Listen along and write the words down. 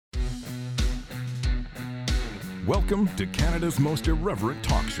Welcome to Canada's most irreverent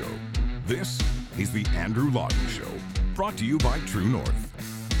talk show. This is The Andrew Lawton Show, brought to you by True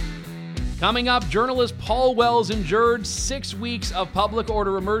North. Coming up, journalist Paul Wells endured 6 weeks of Public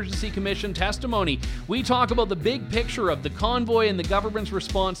Order Emergency Commission testimony. We talk about the big picture of the convoy and the government's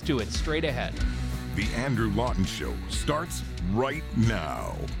response to it straight ahead. The Andrew Lawton Show starts right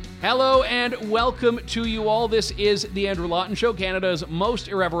now. Hello and welcome to you all. This is The Andrew Lawton Show, Canada's most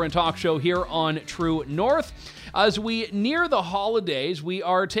irreverent talk show here on True North. As we near the holidays, we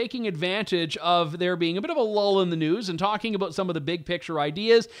are taking advantage of there being a bit of a lull in the news and talking about some of the big picture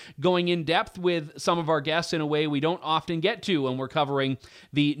ideas, going in depth with some of our guests in a way we don't often get to when we're covering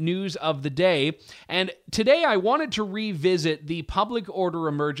the news of the day. And today I wanted to revisit the Public Order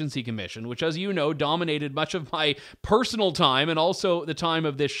Emergency Commission, which, as you know, dominated much of my personal time and also the time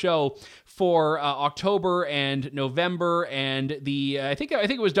of this show for October and November, and I think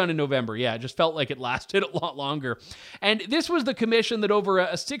it was done in November. Yeah, it just felt like it lasted a lot longer. And this was the commission that over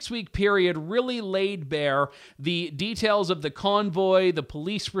a 6-week period really laid bare the details of the convoy, the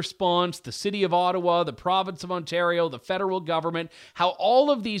police response, the City of Ottawa, the Province of Ontario, the federal government, how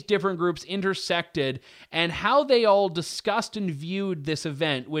all of these different groups intersected and how they all discussed and viewed this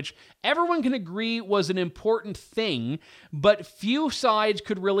event, which everyone can agree was an important thing, but few sides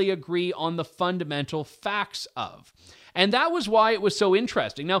could really agree on the fundamental facts of. And that was why it was so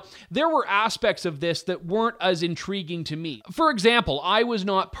interesting. Now, there were aspects of this that weren't as intriguing to me. For example, I was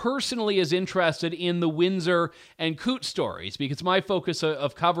not personally as interested in the Windsor and Coutts stories because my focus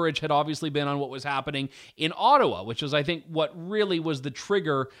of coverage had obviously been on what was happening in Ottawa, which is, I think, what really was the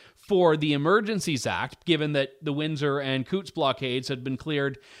trigger for the Emergencies Act, given that the Windsor and Coutts blockades had been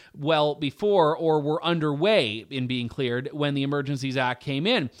cleared well before or were underway in being cleared when the Emergencies Act came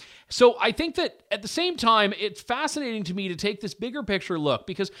in. So I think that at the same time, it's fascinating to me to take this bigger picture look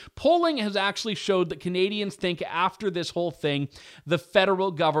because polling has actually showed that Canadians think after this whole thing, the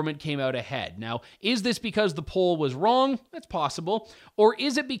federal government came out ahead. Now, is this because the poll was wrong? That's possible. Or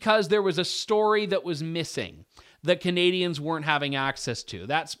is it because there was a story that was missing that Canadians weren't having access to?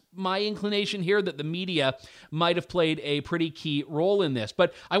 That's my inclination here, that the media might have played a pretty key role in this.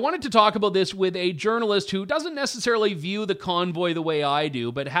 But I wanted to talk about this with a journalist who doesn't necessarily view the convoy the way I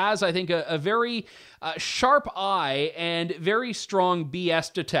do, but has, I think, a very sharp eye and very strong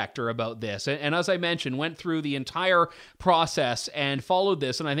BS detector about this. And as I mentioned, went through the entire process and followed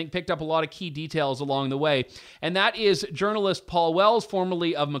this, and I think picked up a lot of key details along the way. And that is journalist Paul Wells,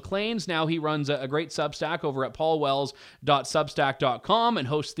 formerly of Maclean's. Now he runs a great Substack over at paulwells.substack.com and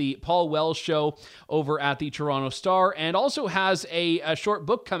hosts the Paul Wells Show over at the Toronto Star, and also has a short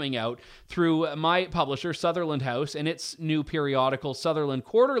book coming out through my publisher, Sutherland House, and its new periodical, Sutherland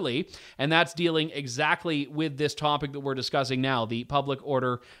Quarterly, and that's dealing exactly with this topic that we're discussing now, the Public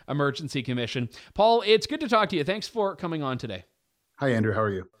Order Emergency Commission. Paul, it's good to talk to you. Thanks for coming on today. Hi, Andrew. How are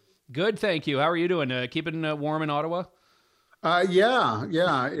you? Good, thank you. How are you doing? Keeping warm in Ottawa? Yeah.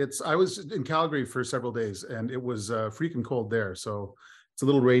 I was in Calgary for several days, and it was freaking cold there. So it's a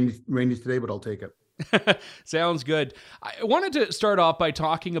little rainy today, but I'll take it. Sounds good. I wanted to start off by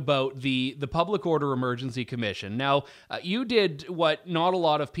talking about the Public Order Emergency Commission. Now, you did what not a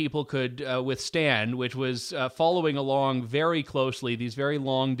lot of people could withstand, which was following along very closely these very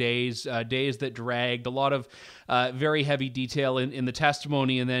long days, days that dragged, a lot of very heavy detail in the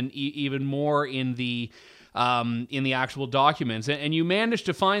testimony, and then even more in the actual documents. And you managed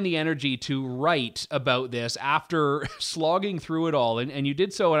to find the energy to write about this after slogging through it all. And you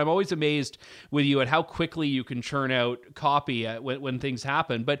did so, and I'm always amazed with you at how quickly you can churn out copy when things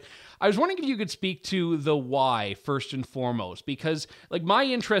happen. But I was wondering if you could speak to the why first and foremost, because like my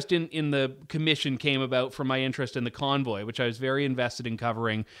interest in the commission came about from my interest in the convoy, which I was very invested in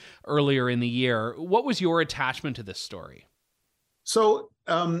covering earlier in the year. What was your attachment to this story? So,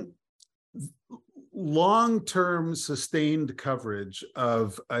 long-term sustained coverage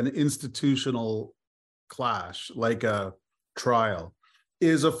of an institutional clash, like a trial,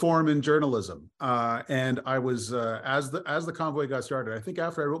 is a form in journalism. And I was, as the convoy got started, I think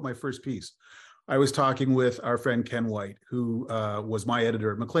after I wrote my first piece, I was talking with our friend Ken White, who was my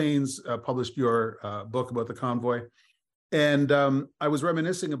editor at Maclean's, published your book about the convoy. And I was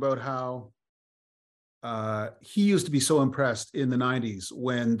reminiscing about how he used to be so impressed in the 90s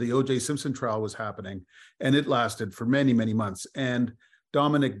when the O.J. Simpson trial was happening, and it lasted for many, many months. And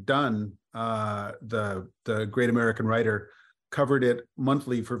Dominic Dunn, the great American writer, covered it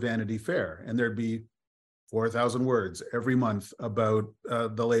monthly for Vanity Fair, and there'd be 4,000 words every month about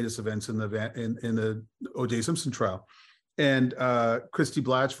the latest events in the O.J. Simpson trial. And Christy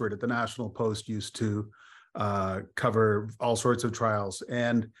Blatchford at the National Post used to cover all sorts of trials.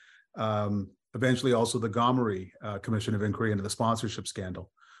 And eventually also the Gomery Commission of Inquiry into the sponsorship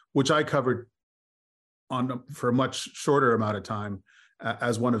scandal, which I covered for a much shorter amount of time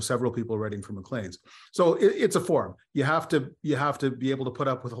as one of several people writing for Maclean's. So it's a forum. You have to be able to put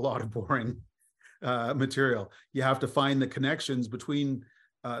up with a lot of boring material. You have to find the connections between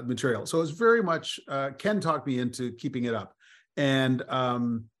material. So it's very much Ken talked me into keeping it up, and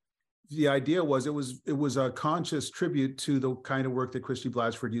the idea was it was a conscious tribute to the kind of work that Christy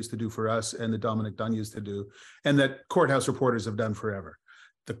Blatchford used to do for us and that Dominic Dunn used to do, and that courthouse reporters have done forever.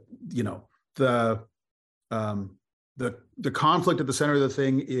 The conflict at the center of the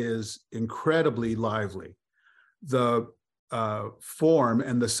thing is incredibly lively. The form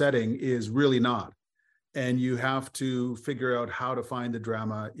and the setting is really not. And you have to figure out how to find the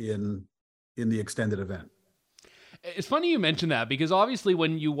drama in the extended event. It's funny you mentioned that, because obviously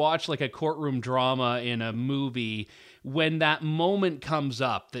when you watch like a courtroom drama in a movie, when that moment comes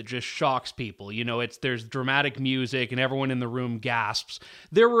up that just shocks people, there's dramatic music and everyone in the room gasps.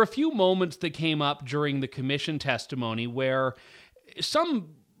 There were a few moments that came up during the commission testimony where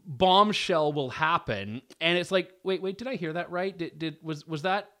some bombshell will happen and it's like, wait, did I hear that right? Was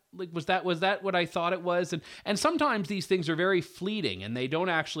that what I thought it was? And sometimes these things are very fleeting and they don't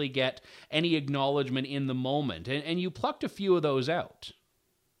actually get any acknowledgement in the moment. And you plucked a few of those out.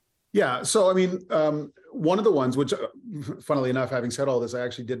 Yeah. So, I mean, one of the ones, which funnily enough, having said all this, I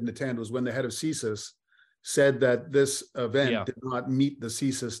actually didn't attend, was when the head of CSIS said that this event did not meet the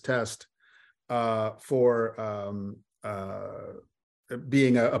CSIS test for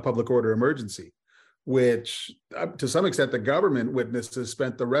being a public order emergency, which to some extent the government witnesses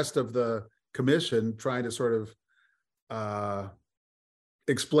spent the rest of the commission trying to sort of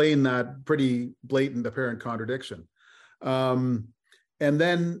explain that pretty blatant apparent contradiction. And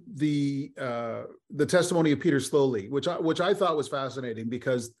then the testimony of Peter Slowly, which I thought was fascinating,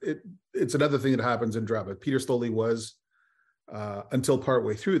 because it's another thing that happens in drama. Peter Slowly was, until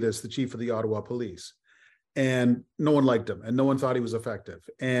partway through this, the chief of the Ottawa Police, and no one liked him, and no one thought he was effective.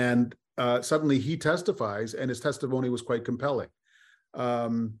 And suddenly he testifies, and his testimony was quite compelling,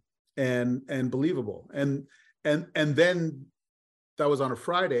 and believable. And then that was on a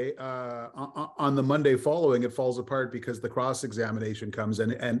Friday. On the Monday following, it falls apart because the cross-examination comes,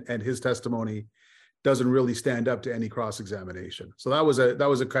 and his testimony doesn't really stand up to any cross-examination. So that was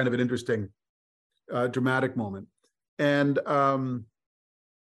a kind of an interesting, dramatic moment. And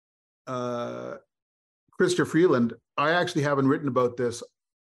Krista Freeland, I actually haven't written about this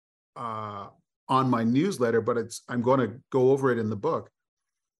on my newsletter, but I'm going to go over it in the book.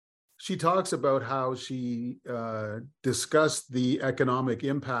 She talks about how she discussed the economic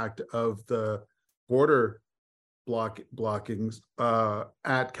impact of the border blockings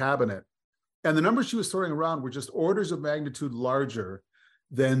at Cabinet. And the numbers she was throwing around were just orders of magnitude larger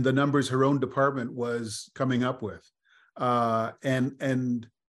than the numbers her own department was coming up with.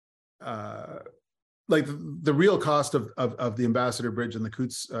 Like the real cost of the Ambassador Bridge and the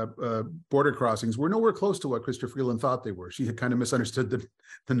Coutts border crossings were nowhere close to what Krista Freeland thought they were. She had kind of misunderstood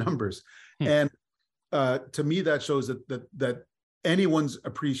the numbers. And to me, that shows that anyone's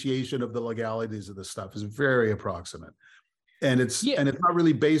appreciation of the legalities of this stuff is very approximate. And it's not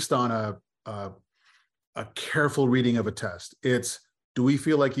really based on a careful reading of a test. It's, do we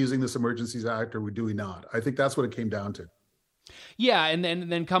feel like using this Emergencies Act or do we not? I think that's what it came down to. Yeah, and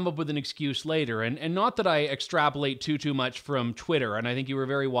then come up with an excuse later. And not that I extrapolate too much from Twitter, and I think you were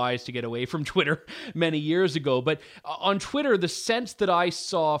very wise to get away from Twitter many years ago, but on Twitter, the sense that I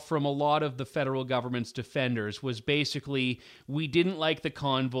saw from a lot of the federal government's defenders was basically, we didn't like the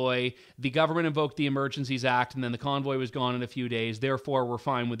convoy, the government invoked the Emergencies Act, and then the convoy was gone in a few days, therefore we're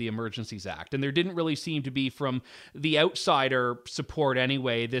fine with the Emergencies Act. And there didn't really seem to be, from the outsider support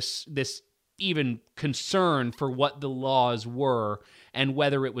anyway, this even concern for what the laws were and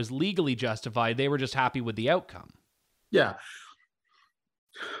whether it was legally justified. They were just happy with the outcome. Yeah.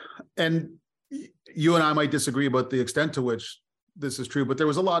 And you and I might disagree about the extent to which this is true, but there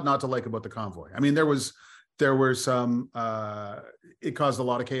was a lot not to like about the convoy. I mean, there were some, it caused a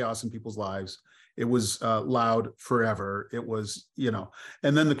lot of chaos in people's lives. It was loud forever. It was,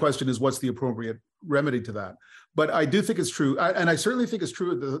 and then the question is, what's the appropriate remedy to that? But I do think it's true, and I certainly think it's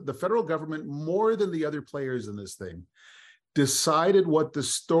true, the federal government, more than the other players in this thing, decided what the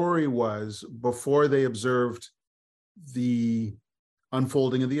story was before they observed the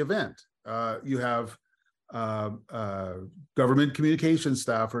unfolding of the event. You have government communication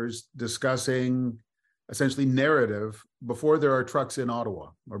staffers discussing essentially narrative before there are trucks in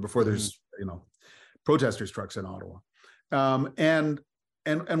Ottawa, or before there's protesters' trucks in Ottawa. And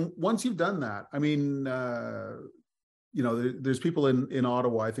once you've done that, I mean, there's people in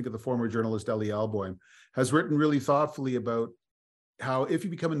Ottawa. I think of the former journalist Ellie Alboim has written really thoughtfully about how if you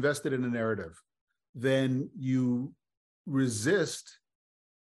become invested in a narrative, then you resist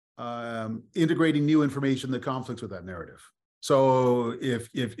integrating new information that conflicts with that narrative. So if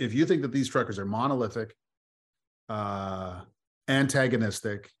you think that these truckers are monolithic,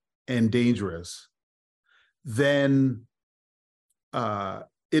 antagonistic, and dangerous, then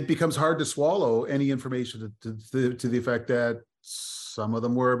it becomes hard to swallow any information to the effect that some of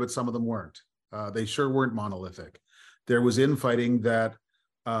them were, but some of them weren't. They sure weren't monolithic. There was infighting that,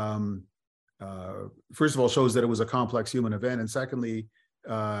 first of all, shows that it was a complex human event. And secondly,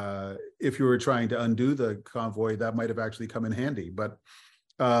 if you were trying to undo the convoy, that might have actually come in handy. But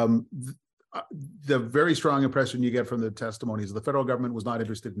the very strong impression you get from the testimonies is the federal government was not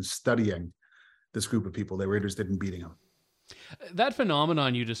interested in studying this group of people. They were interested in beating them. That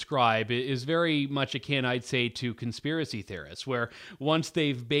phenomenon you describe is very much akin, I'd say, to conspiracy theorists, where once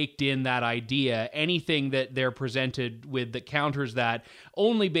they've baked in that idea, anything that they're presented with that counters that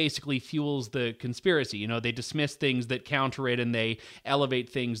only basically fuels the conspiracy. They dismiss things that counter it and they elevate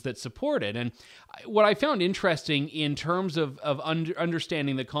things that support it. And what I found interesting in terms of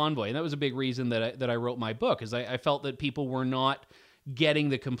understanding the convoy, and that was a big reason that I wrote my book, is I felt that people were not getting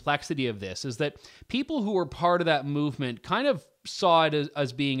the complexity of this, is that people who were part of that movement kind of saw it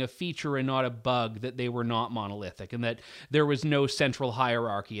as being a feature and not a bug, that they were not monolithic and that there was no central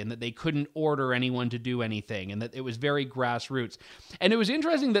hierarchy and that they couldn't order anyone to do anything and that it was very grassroots. And it was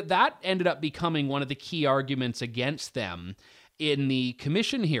interesting that ended up becoming one of the key arguments against them in the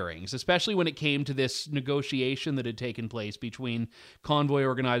commission hearings, especially when it came to this negotiation that had taken place between convoy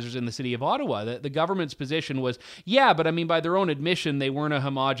organizers in the city of Ottawa. The government's position was, yeah, but I mean, by their own admission, they weren't a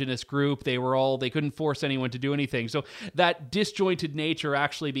homogenous group. They couldn't force anyone to do anything. So that disjointed nature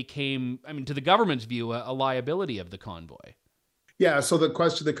actually became, to the government's view, a liability of the convoy. Yeah. So the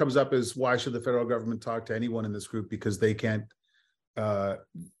question that comes up is, why should the federal government talk to anyone in this group? Because they can't bring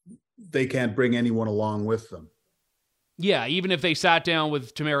anyone along with them. Yeah, even if they sat down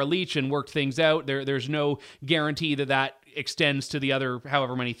with Tamara Leach and worked things out, there's no guarantee that extends to the other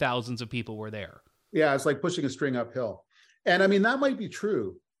however many thousands of people were there. Yeah, it's like pushing a string uphill. And that might be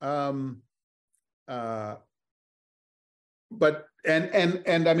true. But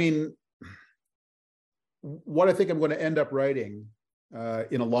what I think I'm going to end up writing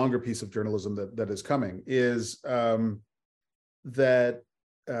in a longer piece of journalism that is coming is that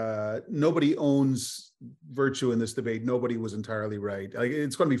nobody owns virtue in this debate. Nobody was entirely right.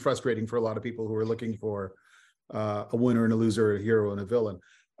 It's going to be frustrating for a lot of people who are looking for a winner and a loser, a hero and a villain.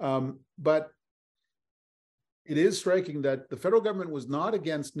 But it is striking that the federal government was not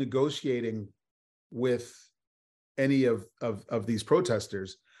against negotiating with any of these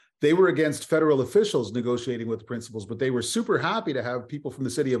protesters. They were against federal officials negotiating with the principals, but they were super happy to have people from the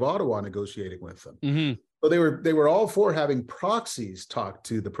city of Ottawa negotiating with them. Mm-hmm. So they were all for having proxies talk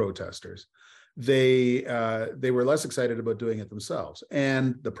to the protesters. They were less excited about doing it themselves.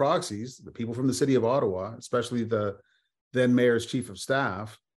 And the proxies, the people from the city of Ottawa, especially the then mayor's chief of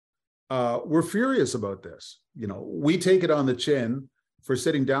staff, were furious about this. We take it on the chin for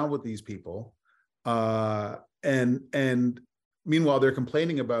sitting down with these people, and meanwhile they're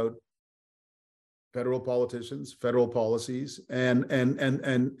complaining about federal politicians, federal policies, and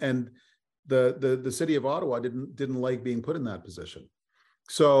the city of Ottawa didn't like being put in that position.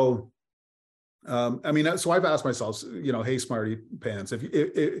 So, so I've asked myself, hey, smarty pants,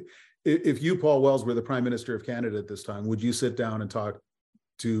 if you, Paul Wells, were the Prime Minister of Canada at this time, would you sit down and talk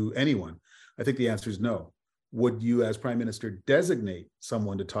to anyone? I think the answer is no. Would you, as Prime Minister, designate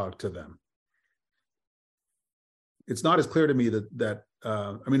someone to talk to them? It's not as clear to me that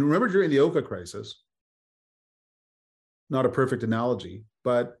remember during the Oka crisis, not a perfect analogy,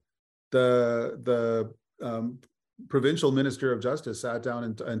 but the provincial Minister of Justice sat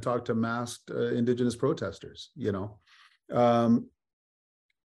down and talked to masked Indigenous protesters. The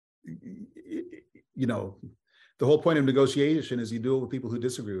whole point of negotiation is you do it with people who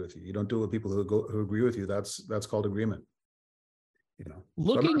disagree with you. You don't do it with people who agree with you. That's called agreement.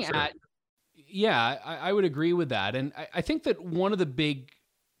 Looking at, yeah, I would agree with that. And I think that one of the big,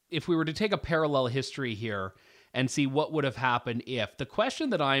 if we were to take a parallel history here and see what would have happened if, the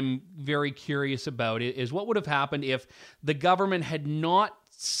question that I'm very curious about is what would have happened if the government had not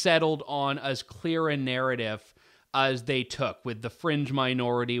settled on as clear a narrative as they took, with the fringe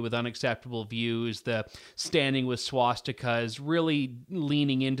minority with unacceptable views, the standing with swastikas, really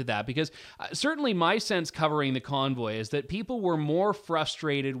leaning into that. Because certainly my sense covering the convoy is that people were more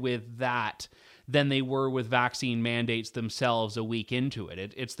frustrated with that than they were with vaccine mandates themselves a week into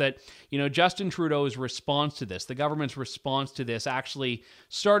it. It's that, Justin Trudeau's response to this, the government's response to this, actually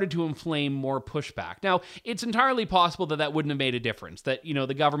started to inflame more pushback. Now, it's entirely possible that that wouldn't have made a difference, that,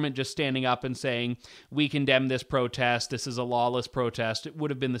 the government just standing up and saying, we condemn this protest, this is a lawless protest, it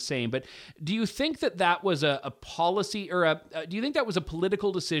would have been the same. But do you think that that was a policy, or do you think that was a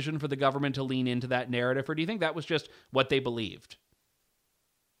political decision for the government to lean into that narrative, or do you think that was just what they believed?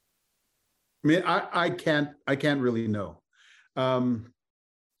 I mean, I can't really know,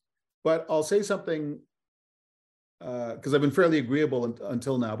 but I'll say something because I've been fairly agreeable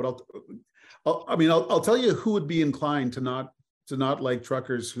until now. But I'll tell you who would be inclined to not like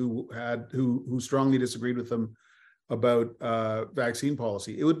truckers who strongly disagreed with them about vaccine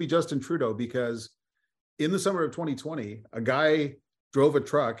policy. It would be Justin Trudeau, because in the summer of 2020, a guy drove a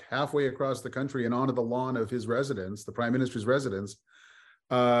truck halfway across the country and onto the lawn of his residence, the Prime Minister's residence,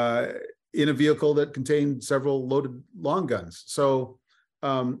 in a vehicle that contained several loaded long guns. So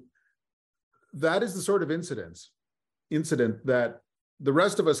that is the sort of incident that the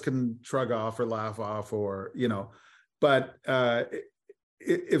rest of us can shrug off or laugh off, or, but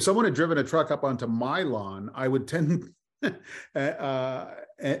if someone had driven a truck up onto my lawn, I would tend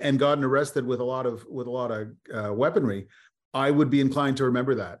and gotten arrested with a lot of weaponry, I would be inclined to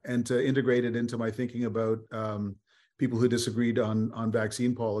remember that and to integrate it into my thinking about people who disagreed on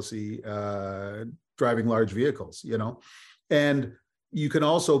vaccine policy driving large vehicles, And you can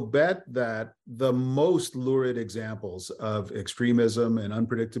also bet that the most lurid examples of extremism and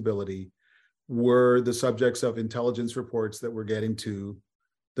unpredictability were the subjects of intelligence reports that were getting to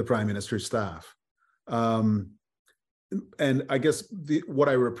the Prime Minister's staff. And I guess what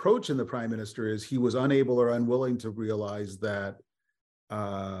I reproach in the Prime Minister is he was unable or unwilling to realize that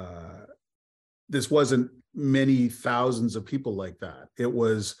this wasn't many thousands of people like that. It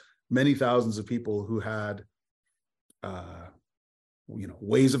was many thousands of people who had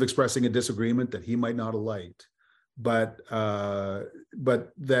ways of expressing a disagreement that he might not have liked, but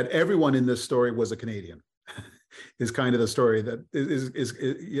that everyone in this story was a Canadian is kind of the story that is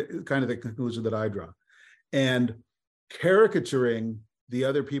kind of the conclusion that I draw. And caricaturing the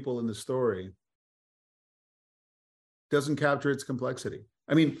other people in the story doesn't capture its complexity.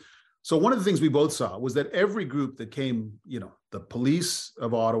 I mean, so one of the things we both saw was that every group that came, the police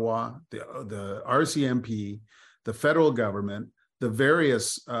of Ottawa, the RCMP, the federal government, the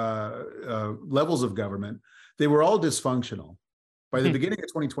various levels of government, they were all dysfunctional. By the beginning of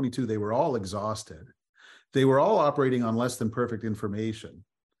 2022, they were all exhausted. They were all operating on less than perfect information.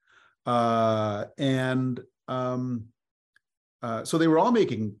 So they were all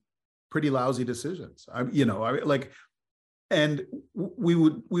making pretty lousy decisions. And we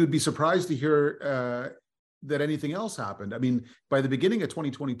would be surprised to hear that anything else happened. I mean, by the beginning of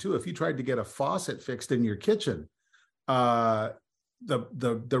 2022, if you tried to get a faucet fixed in your kitchen, the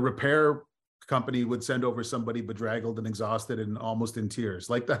repair company would send over somebody bedraggled and exhausted and almost in tears.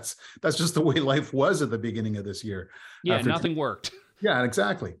 Like that's just the way life was at the beginning of this year. Yeah, nothing worked. Yeah,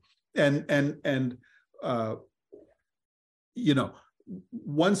 exactly. And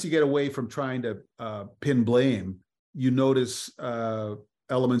once you get away from trying to pin blame, you notice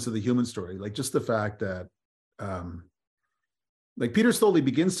elements of the human story, like just the fact that like Peter Stoley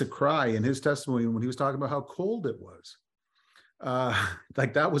begins to cry in his testimony when he was talking about how cold it was.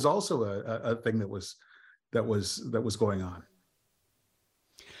 Like that was also a thing that was going on.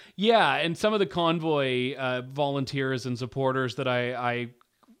 Yeah, and some of the convoy volunteers and supporters that I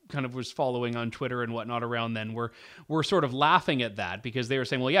kind of was following on Twitter and whatnot around then were sort of laughing at that, because they were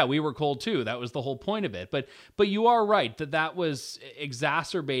saying, well, yeah, we were cold too. That was the whole point of it. But you are right that was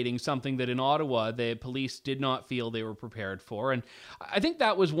exacerbating something that in Ottawa, the police did not feel they were prepared for. And I think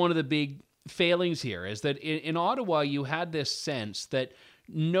that was one of the big failings here, is that in Ottawa, you had this sense that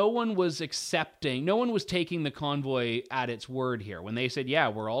no one was taking the convoy at its word here. When they said, yeah,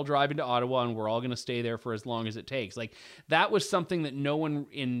 we're all driving to Ottawa and we're all going to stay there for as long as it takes. Like that was something that no one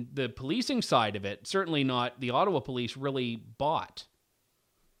in the policing side of it, certainly not the Ottawa police, really bought.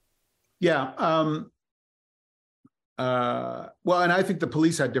 Yeah. Well, and I think the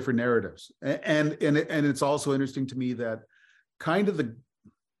police had different narratives. And it's also interesting to me that kind of the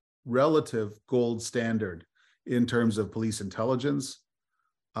relative gold standard in terms of police intelligence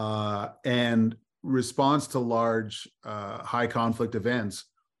and response to large high conflict events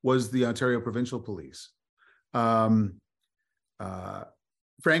was the Ontario Provincial Police.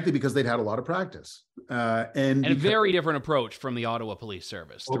 Frankly, because they'd had a lot of practice. And a very different approach from the Ottawa Police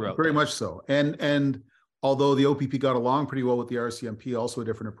Service throughout. Very much so. And although the OPP got along pretty well with the RCMP, also a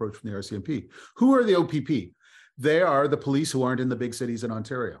different approach from the RCMP. Who are the OPP? They are the police who aren't in the big cities in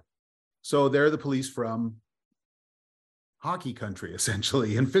Ontario. So they're the police from hockey country,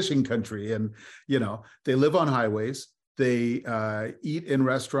 essentially, and fishing country. And, they live on highways. They eat in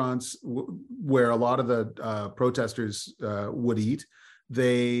restaurants where a lot of the protesters would eat.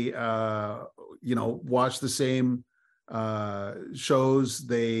 They, watch the same shows.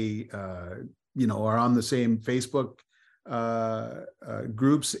 They, are on the same Facebook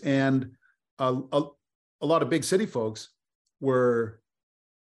groups. And a lot of big city folks were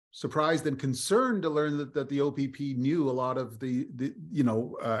surprised and concerned to learn that the OPP knew a lot of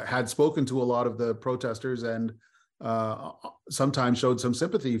had spoken to a lot of the protesters and sometimes showed some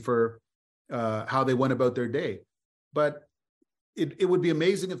sympathy for how they went about their day. But it would be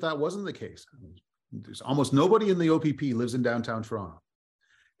amazing if that wasn't the case. There's almost nobody in the OPP lives in downtown Toronto.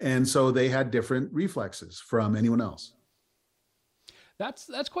 And so they had different reflexes from anyone else.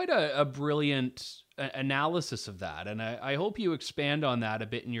 That's quite a brilliant analysis of that. And I hope you expand on that a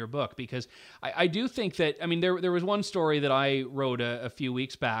bit in your book, because I do think that, there was one story that I wrote a few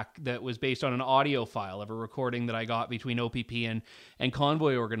weeks back that was based on an audio file of a recording that I got between OPP and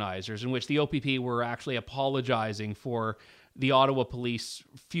convoy organizers, in which the OPP were actually apologizing for the Ottawa police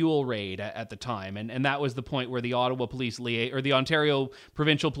fuel raid at the time. And that was the point where the Ottawa police or the Ontario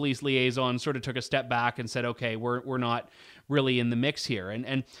provincial police liaison sort of took a step back and said, okay, we're not really in the mix here.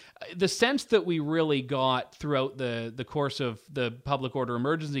 And the sense that we really got throughout the course of the Public Order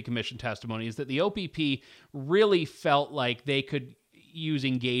Emergency Commission testimony is that the OPP really felt like they could use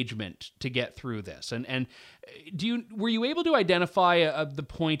engagement to get through this. And were you able to identify the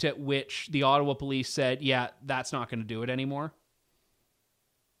point at which the Ottawa police said, yeah, that's not going to do it anymore?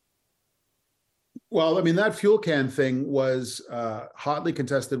 Well, that fuel can thing was hotly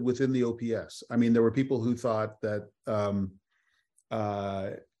contested within the OPS. There were people who thought that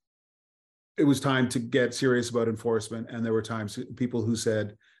it was time to get serious about enforcement, and there were people who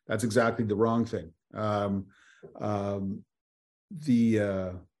said that's exactly the wrong thing. I'm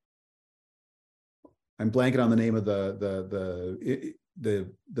blanking on the name of the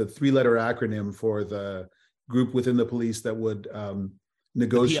 3-letter acronym for the group within the police that would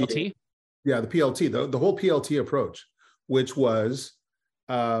negotiate. The PLT? Yeah, the PLT, the whole PLT approach, which was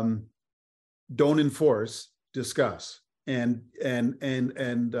don't enforce, discuss, and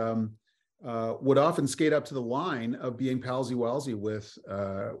would often skate up to the line of being palsy-walsy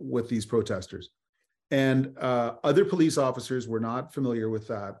with these protesters. And other police officers were not familiar with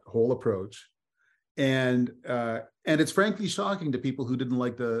that whole approach. And it's frankly shocking to people who didn't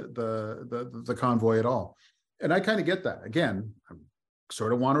like the convoy at all. And I kind of get that. Again, I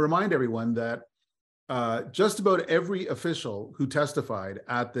sort of want to remind everyone that just about every official who testified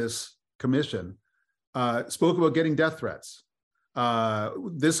at this commission spoke about getting death threats.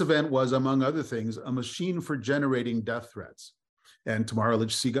 This event was, among other things, a machine for generating death threats. And Tamara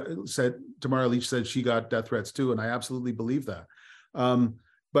Leach said she got death threats too, and I absolutely believe that.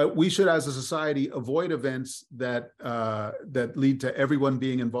 But we should, as a society, avoid events that lead to everyone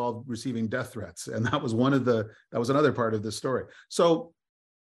being involved receiving death threats, and that was another part of this story. So,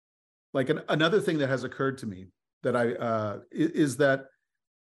 another thing that has occurred to me that is that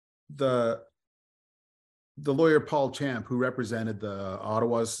the lawyer Paul Champ, who represented the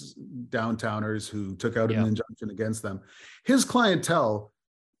Ottawa's downtowners who took out an injunction against them, his clientele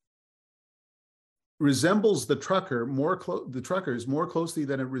resembles the truckers more closely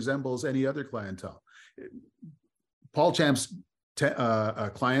than it resembles any other clientele. Paul Champ's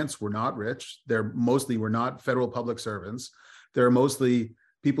clients were not rich. They're mostly were not federal public servants. They're mostly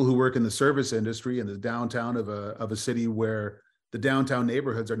people who work in the service industry in the downtown of a city where the downtown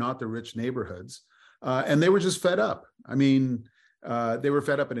neighborhoods are not the rich neighborhoods. And they were just fed up. They were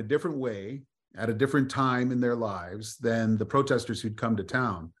fed up in a different way at a different time in their lives than the protesters who'd come to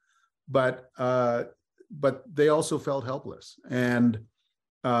town. But they also felt helpless. And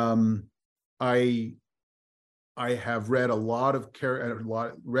I have read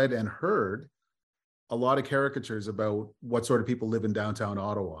read and heard a lot of caricatures about what sort of people live in downtown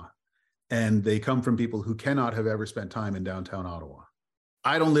Ottawa. And they come from people who cannot have ever spent time in downtown Ottawa.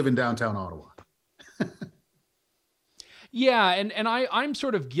 I don't live in downtown Ottawa. Yeah, and I'm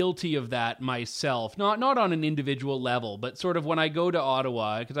sort of guilty of that myself, not on an individual level, but sort of when I go to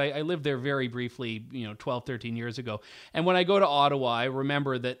Ottawa, because I lived there very briefly, 12, 13 years ago. And when I go to Ottawa, I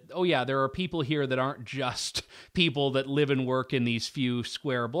remember that, oh yeah, there are people here that aren't just people that live and work in these few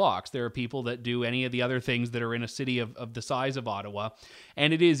square blocks. There are people that do any of the other things that are in a city of the size of Ottawa.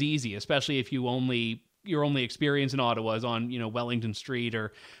 And it is easy, especially if you only your only experience in Ottawa is on, Wellington Street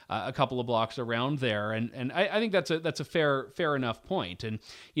or a couple of blocks around there. And I think that's a fair enough point. And,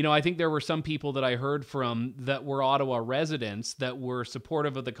 I think there were some people that I heard from that were Ottawa residents that were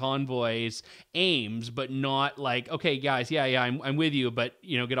supportive of the convoy's aims, but not like, okay, guys, yeah, I'm with you, but,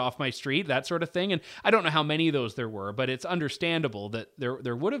 get off my street, that sort of thing. And I don't know how many of those there were, but it's understandable that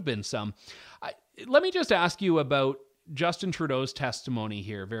there would have been some. Let me just ask you about Justin Trudeau's testimony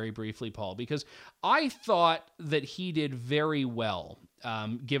here very briefly, Paul, because I thought that he did very well,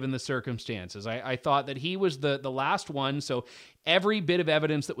 given the circumstances. I thought that he was the last one, so every bit of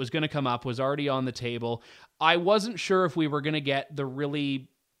evidence that was going to come up was already on the table. I wasn't sure if we were going to get the really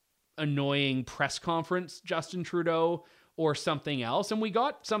annoying press conference Justin Trudeau or something else, and we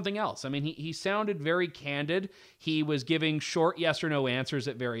got something else. I mean, he sounded very candid. He was giving short yes or no answers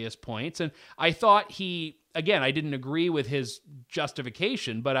at various points, and I thought again, I didn't agree with his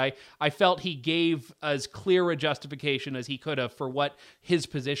justification, but I felt he gave as clear a justification as he could have for what his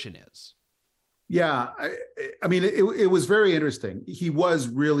position is. Yeah, I mean, it was very interesting. He was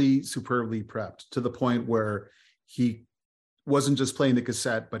really superbly prepped to the point where he wasn't just playing the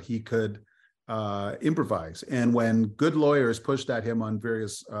cassette, but he could improvise. And when good lawyers pushed at him on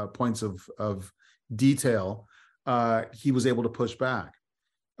various points of detail, he was able to push back.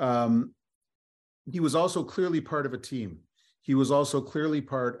 He was also clearly part of a team. He was also clearly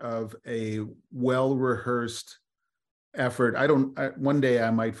part of a well-rehearsed effort. One day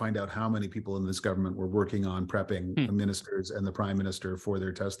I might find out how many people in this government were working on prepping the ministers and the prime minister for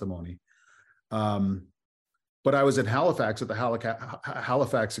their testimony. But I was at Halifax at the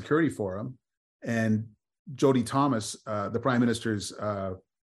Halifax Security Forum, and Jody Thomas, the prime minister's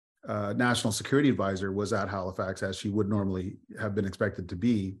national security advisor, was at Halifax, as she would normally have been expected to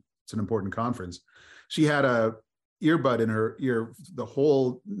be. It's an important conference. She had a earbud in her ear the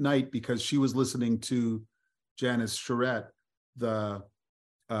whole night because she was listening to Janice Charette, the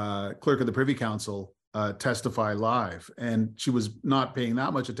clerk of the Privy Council, testify live. And she was not paying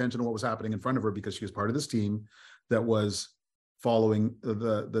that much attention to what was happening in front of her because she was part of this team that was following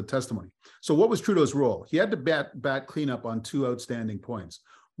the testimony. So what was Trudeau's role? He had to bat cleanup on two outstanding points.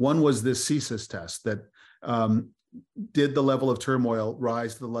 One was this CSIS test that did the level of turmoil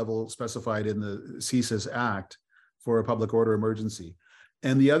rise to the level specified in the CSIS Act for a public order emergency.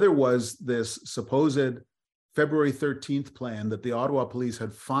 And the other was this supposed February 13th plan that the Ottawa police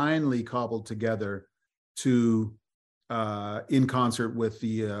had finally cobbled together to, in concert with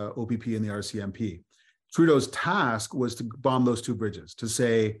the OPP and the RCMP. Trudeau's task was to bomb those two bridges, to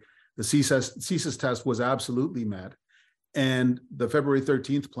say the CSIS test was absolutely met, and the February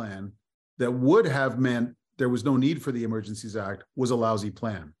 13th plan that would have meant there was no need for the Emergencies Act was a lousy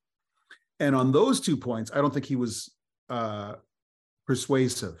plan. And on those 2 points, I don't think he was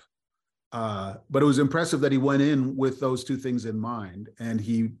persuasive. But it was impressive that he went in with those two things in mind, and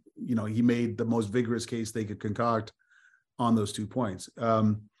he made the most vigorous case they could concoct on those 2 points.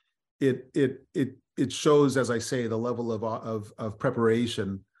 It shows, as I say, the level of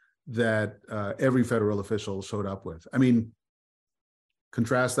preparation that every federal official showed up with. I mean,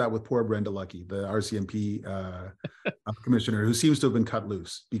 contrast that with poor Brenda Lucki, the RCMP commissioner, who seems to have been cut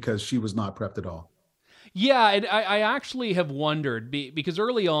loose because she was not prepped at all. Yeah, and I actually have wondered, because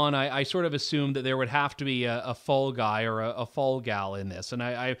early on I sort of assumed that there would have to be a fall guy or a fall gal in this. And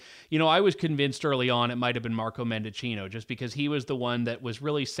I was convinced early on it might have been Marco Mendicino, just because he was the one that was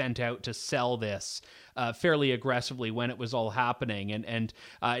really sent out to sell this fairly aggressively when it was all happening. And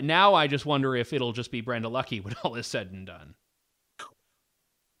now I just wonder if it'll just be Brenda Lucki when all is said and done.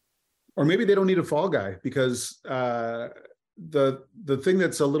 Or maybe they don't need a fall guy, because the thing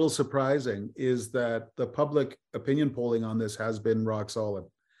that's a little surprising is that the public opinion polling on this has been rock solid.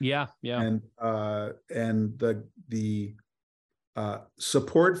 Yeah. And the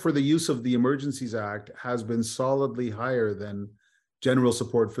support for the use of the Emergencies Act has been solidly higher than general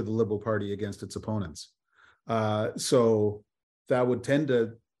support for the Liberal Party against its opponents. So that would tend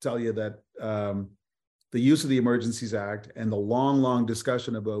to tell you that the use of the Emergencies Act and the long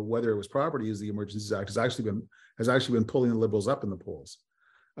discussion about whether it was proper to use the Emergencies Act has actually been pulling the Liberals up in the polls.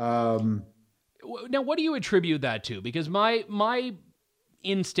 Now, what do you attribute that to? Because my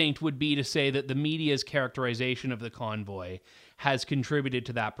instinct would be to say that the media's characterization of the convoy has contributed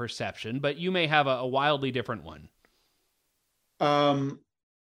to that perception, but you may have a wildly different one. I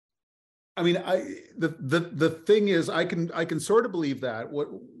mean, the thing is, I can sort of believe that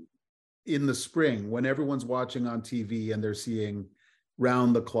in the spring, when everyone's watching on TV and they're seeing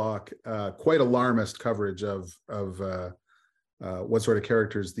round the clock, quite alarmist coverage of what sort of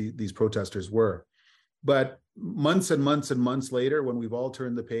characters these protesters were. But months and months and months later, when we've all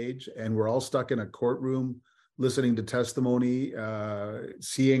turned the page and we're all stuck in a courtroom listening to testimony,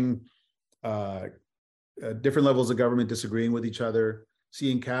 seeing different levels of government disagreeing with each other,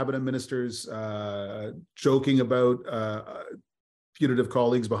 seeing cabinet ministers joking about putative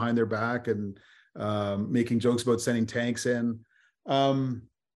colleagues behind their back and making jokes about sending tanks in.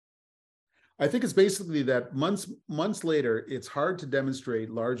 I think it's basically that months later, it's hard to demonstrate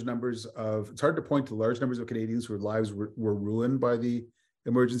it's hard to point to large numbers of Canadians whose lives were ruined by the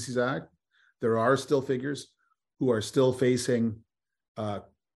Emergencies Act. There are still figures who are still facing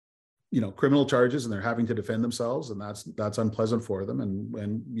criminal charges, and they're having to defend themselves, and that's unpleasant for them.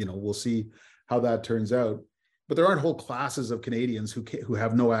 And we'll see how that turns out. But there aren't whole classes of Canadians who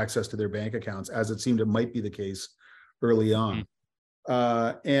have no access to their bank accounts, as it seemed it might be the case early on.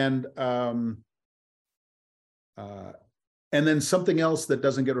 And then something else that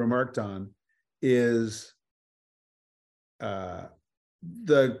doesn't get remarked on is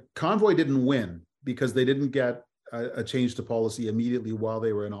the convoy didn't win because they didn't get a change to policy immediately while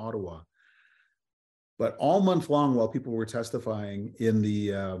they were in Ottawa. But all month long, while people were testifying in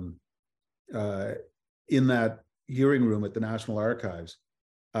that hearing room at the National Archives,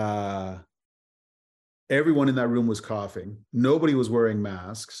 everyone in that room was coughing. Nobody was wearing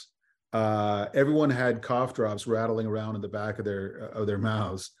masks. Everyone had cough drops rattling around in the back of their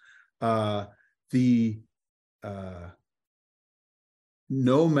mouths.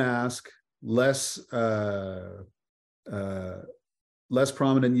 No mask, less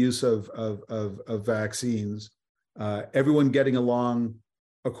prominent use of vaccines. Everyone getting along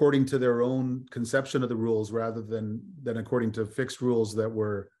according to their own conception of the rules, rather than according to fixed rules that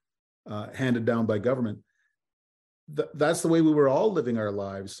were handed down by government. That's the way we were all living our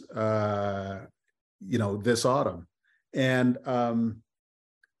lives, this autumn. And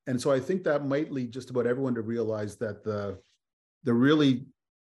so I think that might lead just about everyone to realize that the really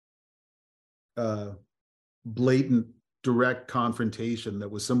blatant, direct confrontation that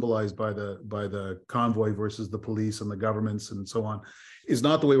was symbolized by the convoy versus the police and the governments and so on is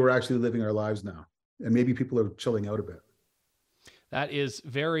not the way we're actually living our lives now. And maybe people are chilling out a bit. That is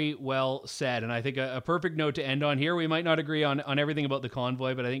very well said. And I think a perfect note to end on here. We might not agree on everything about the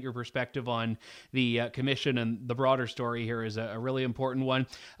convoy, but I think your perspective on the commission and the broader story here is a really important one.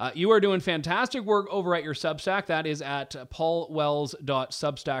 You are doing fantastic work over at your Substack. That is at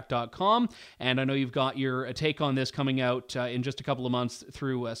paulwells.substack.com. And I know you've got your take on this coming out in just a couple of months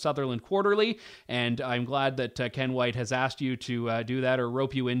through Sutherland Quarterly. And I'm glad that Ken White has asked you to do that, or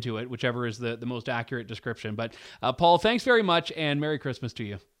rope you into it, whichever is the most accurate description. But Paul, thanks very much, and Merry Christmas to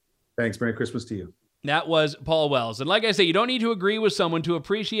you. Thanks. Merry Christmas to you. That was Paul Wells. And like I say, you don't need to agree with someone to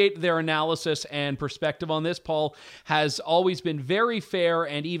appreciate their analysis and perspective on this. Paul has always been very fair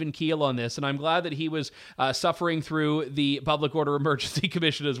and even keel on this, and I'm glad that he was suffering through the Public Order Emergency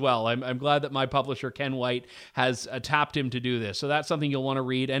Commission as well. I'm glad that my publisher, Ken White, has tapped him to do this. So that's something you'll want to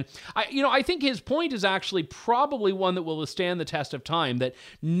read. And I think his point is actually probably one that will withstand the test of time, that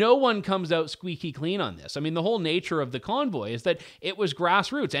no one comes out squeaky clean on this. I mean, the whole nature of the convoy is that it was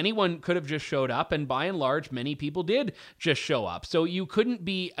grassroots. Anyone could have just showed up, and by and large, many people did just show up. So you couldn't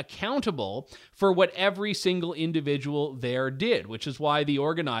be accountable for what every single individual there did, which is why the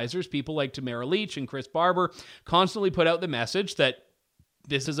organizers, people like Tamara Leach and Chris Barber, constantly put out the message that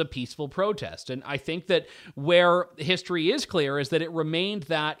this is a peaceful protest. And I think that where history is clear is that it remained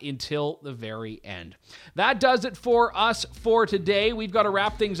that until the very end. That does it for us for today. We've got to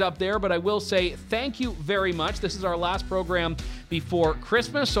wrap things up there, but I will say thank you very much. This is our last program before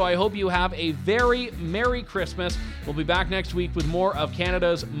Christmas, so I hope you have a very Merry Christmas. We'll be back next week with more of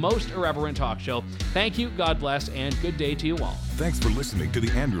Canada's most irreverent talk show. Thank you, God bless, and good day to you all. Thanks for listening to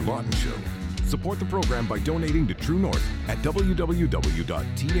The Andrew Lawton Show. Support the program by donating to True North at www.tnc.news.